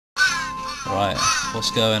Right,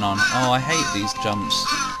 what's going on? Oh, I hate these jumps.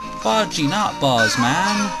 Fudgy nut bars,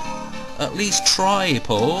 man! At least try,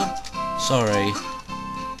 Paul. Sorry.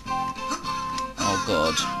 Oh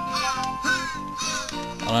god.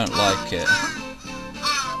 I don't like it.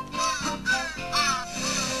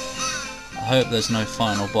 I hope there's no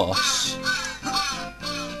final boss.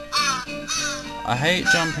 I hate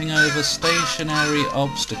jumping over stationary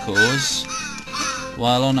obstacles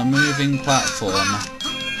while on a moving platform.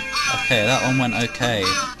 Okay, that one went okay.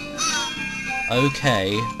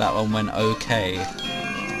 Okay, that one went okay.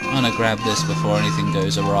 I'm gonna grab this before anything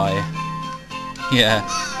goes awry. Yeah,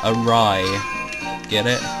 awry. Get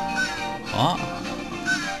it? What?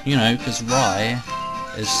 You know, because rye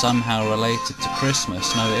is somehow related to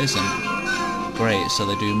Christmas. No, it isn't. Great, so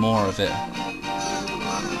they do more of it.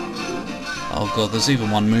 Oh god, there's even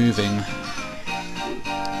one moving.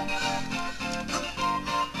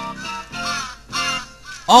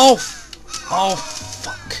 Oh! Oh,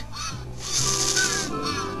 fuck.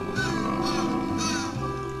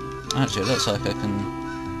 Actually, it looks like I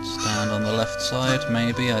can stand on the left side,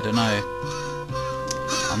 maybe, I don't know.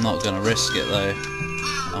 I'm not gonna risk it though.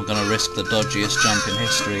 I'm gonna risk the dodgiest jump in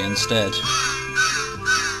history instead.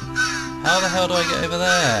 How the hell do I get over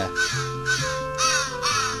there?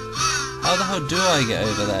 How the hell do I get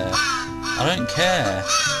over there? I don't care.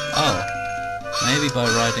 Oh, maybe by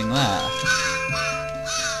riding that.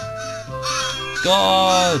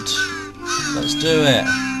 God! Let's do it.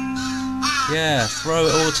 Yeah, throw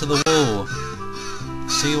it all to the wall.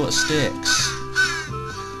 See what sticks.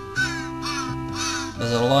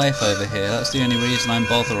 There's a life over here. That's the only reason I'm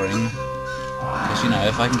bothering. Because, you know,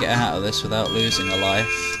 if I can get out of this without losing a life,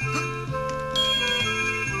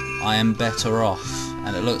 I am better off.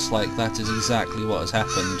 And it looks like that is exactly what has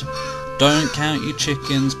happened. Don't count your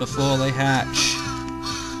chickens before they hatch.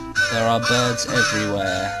 There are birds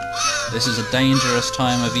everywhere. This is a dangerous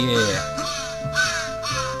time of year.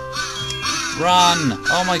 Run!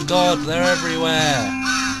 Oh my god, they're everywhere!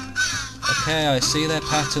 Okay, I see their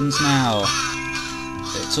patterns now.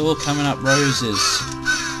 It's all coming up roses.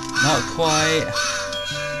 Not quite.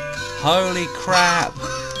 Holy crap!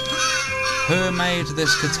 Who made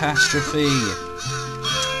this catastrophe?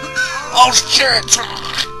 Oh shit!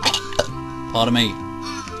 Pardon me.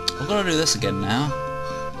 I've got to do this again now.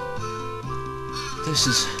 This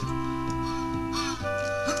is...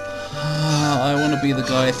 I want to be the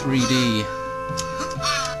guy 3D.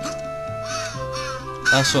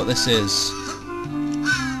 That's what this is.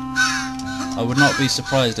 I would not be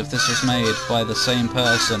surprised if this was made by the same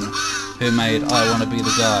person who made I Want to Be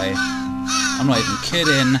the Guy. I'm not even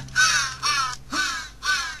kidding.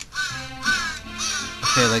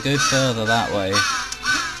 Okay, they go further that way.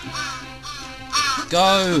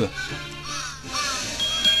 Go!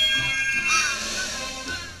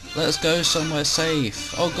 Let's go somewhere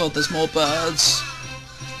safe. Oh god, there's more birds.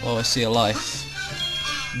 Oh, I see a life.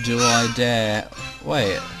 Do I dare?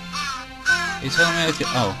 Wait. Are you telling me I could...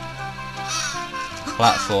 Oh.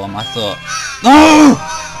 Platform, I thought... No!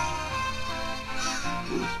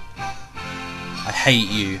 I hate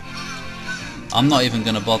you. I'm not even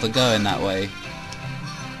going to bother going that way.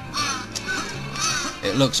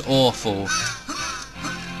 It looks awful.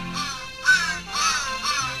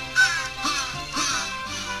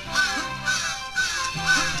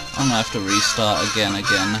 I'm gonna have to restart again.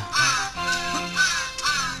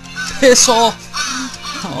 Piss off!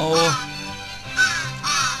 Oh.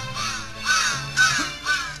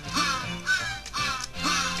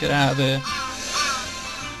 Get out of here.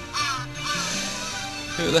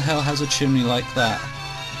 Who the hell has a chimney like that?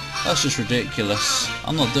 That's just ridiculous.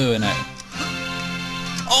 I'm not doing it.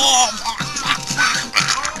 Oh!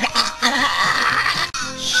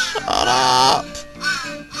 Shut up!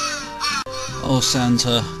 Oh,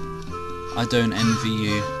 Santa. I don't envy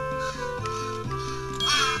you.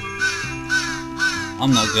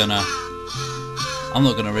 I'm not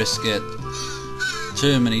gonna risk it.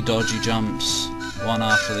 Too many dodgy jumps, one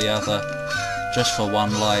after the other, just for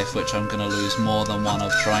one life, which I'm gonna lose more than one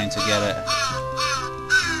of trying to get it.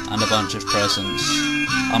 And a bunch of presents.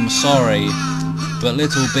 I'm sorry, but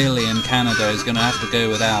little Billy in Canada is gonna have to go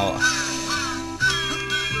without.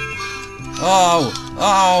 Oh!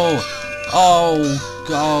 Oh! Oh!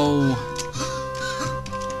 Go!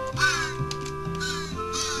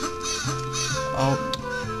 Oh,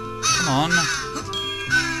 come on.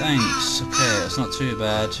 Thanks. Okay, it's not too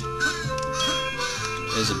bad.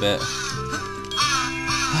 It is a bit.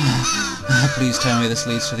 Please tell me this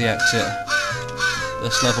leads to the exit.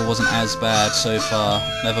 This level wasn't as bad so far.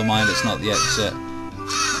 Never mind, it's not the exit.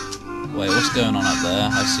 Wait, what's going on up there?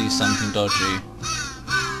 I see something dodgy.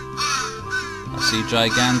 I see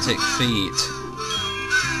gigantic feet.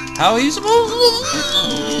 How are you supposed to...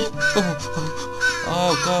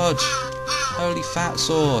 Oh god. Holy fat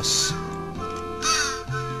sauce.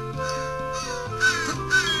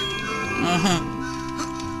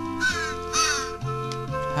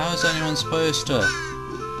 How is anyone supposed to?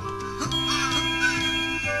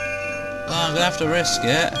 Oh, I'm gonna have to risk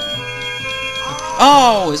it.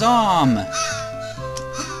 Oh, his arm!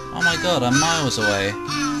 Oh my god, I'm miles away.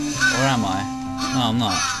 Or am I? No, I'm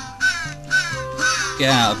not. Get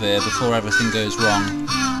out of here before everything goes wrong.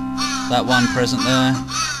 That one present there,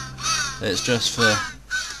 it's just for...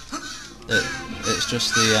 It's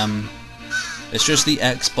just the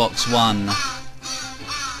Xbox One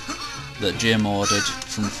that Jim ordered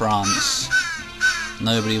from France.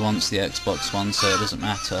 Nobody wants the Xbox One, so it doesn't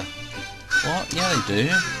matter. What? Yeah, they do.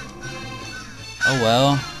 Oh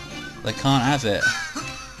well, they can't have it.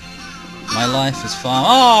 My life is far...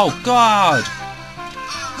 Oh god!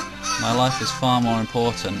 My life is far more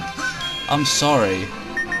important. I'm sorry.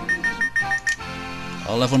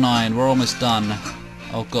 Oh, level 9, we're almost done.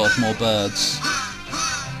 Oh god, more birds.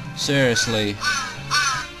 Seriously.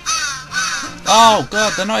 Oh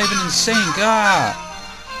god, they're not even in sync. Ah!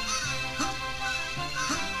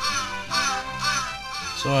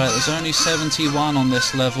 It's alright, there's only 71 on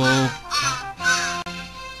this level.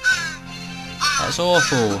 That's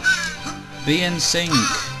awful. Be in sync.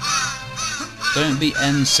 Don't be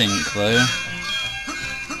in sync though.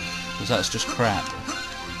 Because that's just crap.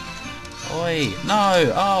 Oi!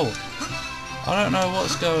 No! Oh! I don't know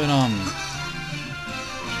what's going on.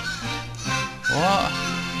 What?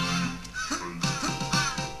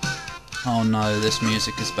 Oh no, this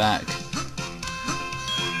music is back.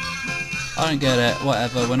 I don't get it.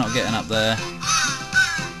 Whatever, we're not getting up there.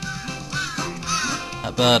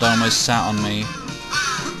 That bird almost sat on me.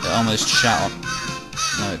 It almost shat on...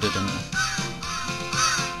 No, it didn't.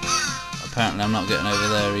 Apparently I'm not getting over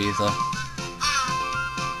there either.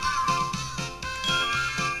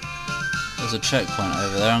 There's a checkpoint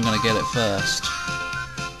over there, I'm gonna get it first.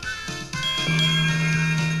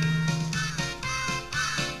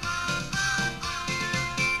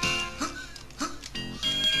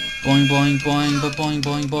 Boing boing boing ba boing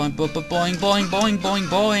boing boing ba ba boing boing boing boing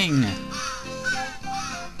boing.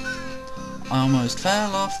 I almost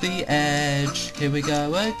fell off the edge. Here we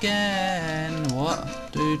go again. What?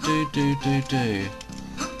 Do do do do do.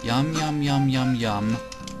 Yum yum yum yum yum.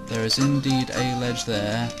 There is indeed a ledge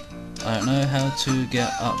there. I don't know how to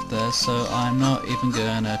get up there, so I'm not even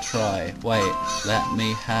gonna try. Wait, let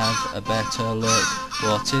me have a better look.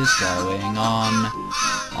 What is going on?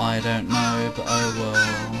 I don't know, but I will.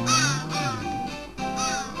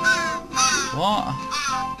 What?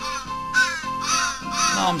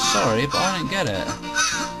 No, I'm sorry, but I don't get it.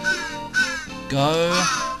 Go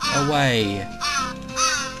away.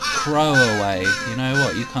 Crow away. You know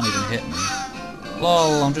what? You can't even hit me.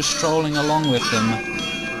 Lol, I'm just strolling along with them.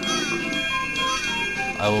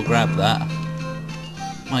 I will grab that.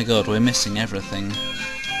 My god, we're missing everything.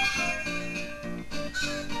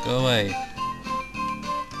 Go away.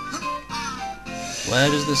 Where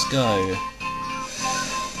does this go?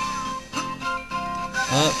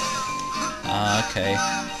 Up. Ah, okay.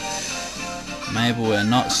 Maybe we're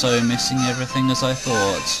not so missing everything as I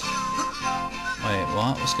thought. Wait,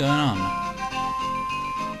 what? What's going on?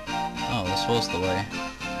 Oh, this was the way.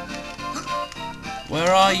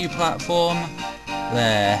 Where are you, platform?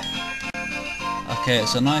 There. Okay,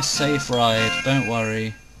 it's a nice safe ride. Don't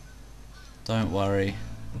worry. Don't worry.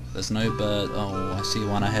 There's no bird. Oh, I see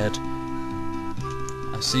one ahead.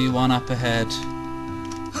 I see one up ahead.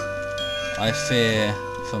 I fear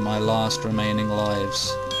for my last remaining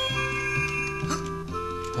lives.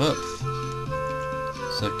 Hup.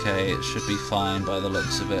 It's okay, it should be fine by the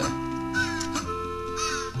looks of it.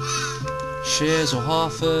 Shears or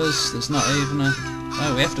halfers, there's not even a...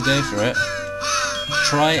 Oh, we have to go for it.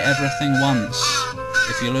 Try everything once.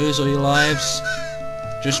 If you lose all your lives,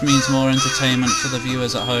 just means more entertainment for the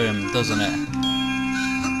viewers at home, doesn't it?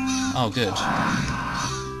 Oh, good.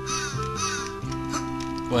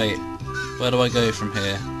 Wait, where do I go from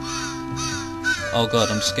here? Oh god,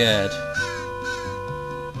 I'm scared.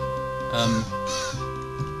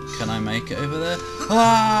 Can I make it over there?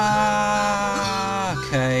 Ah,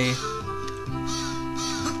 okay.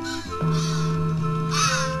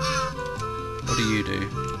 What do you do?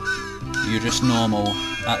 You're just normal,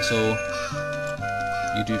 that's all.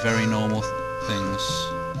 You do very normal things.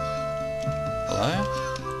 Hello?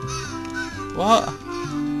 What?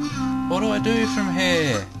 What do I do from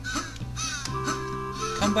here?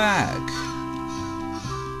 Come back.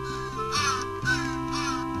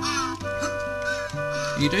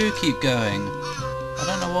 You do keep going. I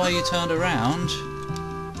don't know why you turned around.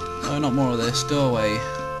 Oh, not more of this. Go away.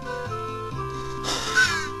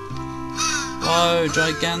 Whoa,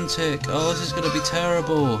 gigantic. Oh, this is going to be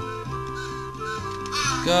terrible.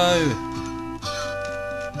 Go.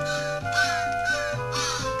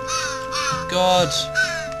 God.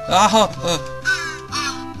 Ah.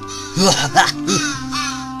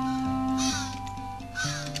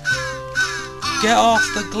 Get off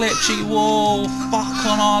the glitchy wall. Fuck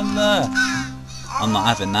on there. I'm not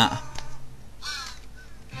having that.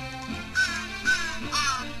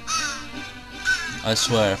 I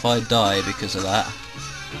swear, if I die because of that,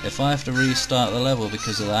 if I have to restart the level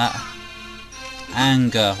because of that,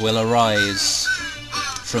 anger will arise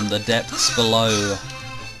from the depths below.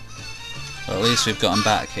 Well, at least we've gotten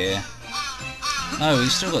back here. No,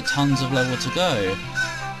 we've still got tons of level to go.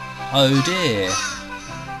 Oh dear.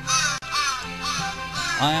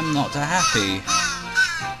 I am not happy.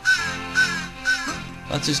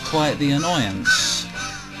 That is quite the annoyance.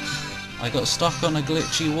 I got stuck on a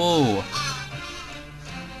glitchy wall.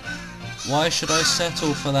 Why should I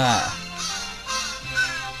settle for that?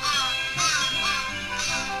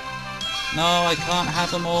 No, I can't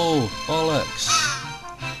have them all. Bollocks.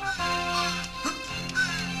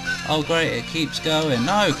 Oh great, it keeps going.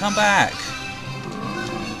 No, come back.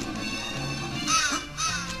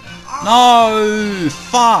 No!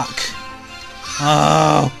 Fuck!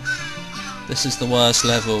 Oh! This is the worst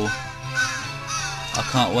level. I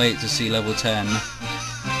can't wait to see level 10.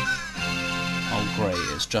 Oh great,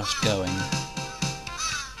 it's just going.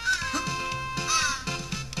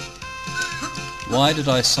 Why did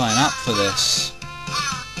I sign up for this?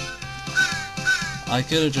 I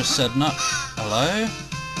could have just said no. Hello?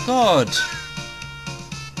 God!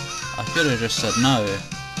 I could have just said no.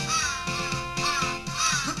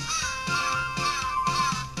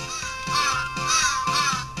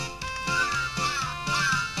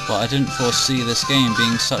 But I didn't foresee this game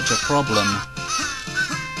being such a problem.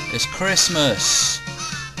 It's Christmas!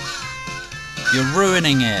 You're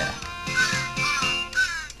ruining it!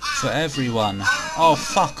 For everyone. Oh,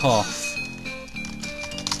 fuck off!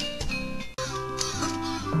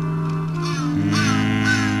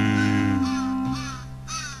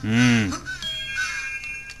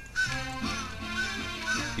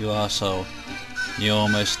 You arsehole. You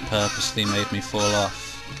almost purposely made me fall off.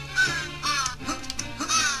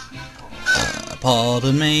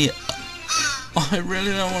 Pardon me. I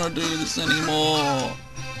really don't want to do this anymore.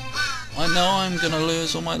 I know I'm gonna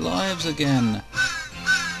lose all my lives again.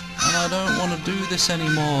 And I don't want to do this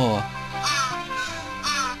anymore.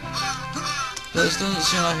 This doesn't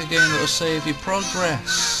seem like a game that will save you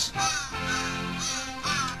progress.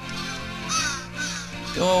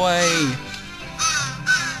 Go away.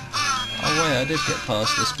 Oh wait, I did get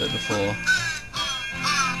past this bit before.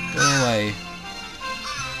 Go away.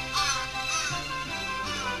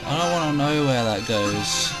 I don't want to know where that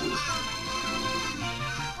goes.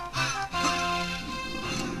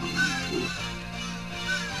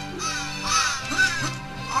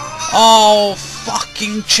 Oh,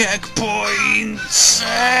 fucking checkpoints!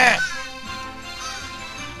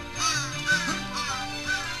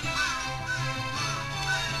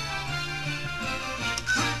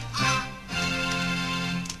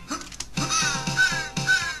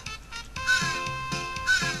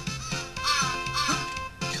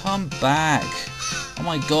 Come back! Oh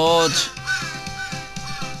my god!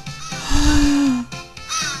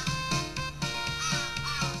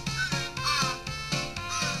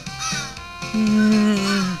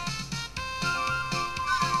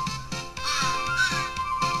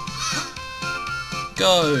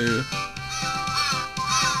 Go!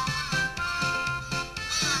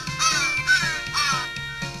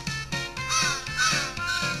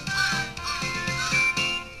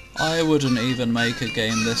 I wouldn't even make a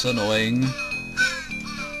game this annoying.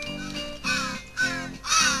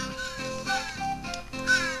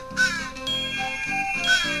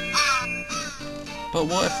 But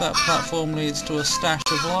what if that platform leads to a stash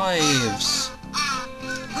of lives?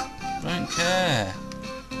 Don't care.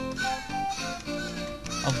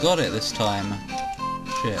 I've got it this time.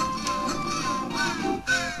 Shit.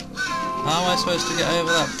 How am I supposed to get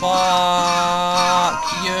over that? Fuck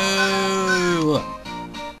you!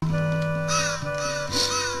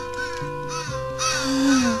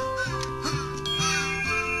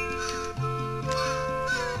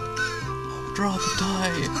 I'd rather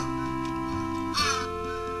die.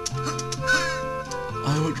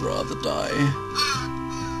 I would rather die.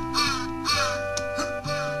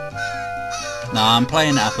 Nah, I'm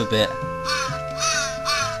playing it up a bit.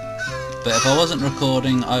 But if I wasn't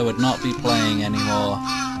recording, I would not be playing anymore.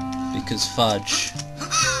 Because fudge.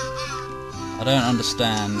 I don't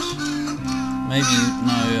understand. Maybe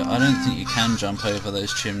no, I don't think you can jump over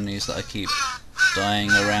those chimneys that I keep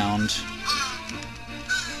dying around.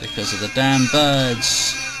 Because of the damn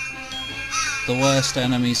birds! The worst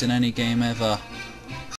enemies in any game ever.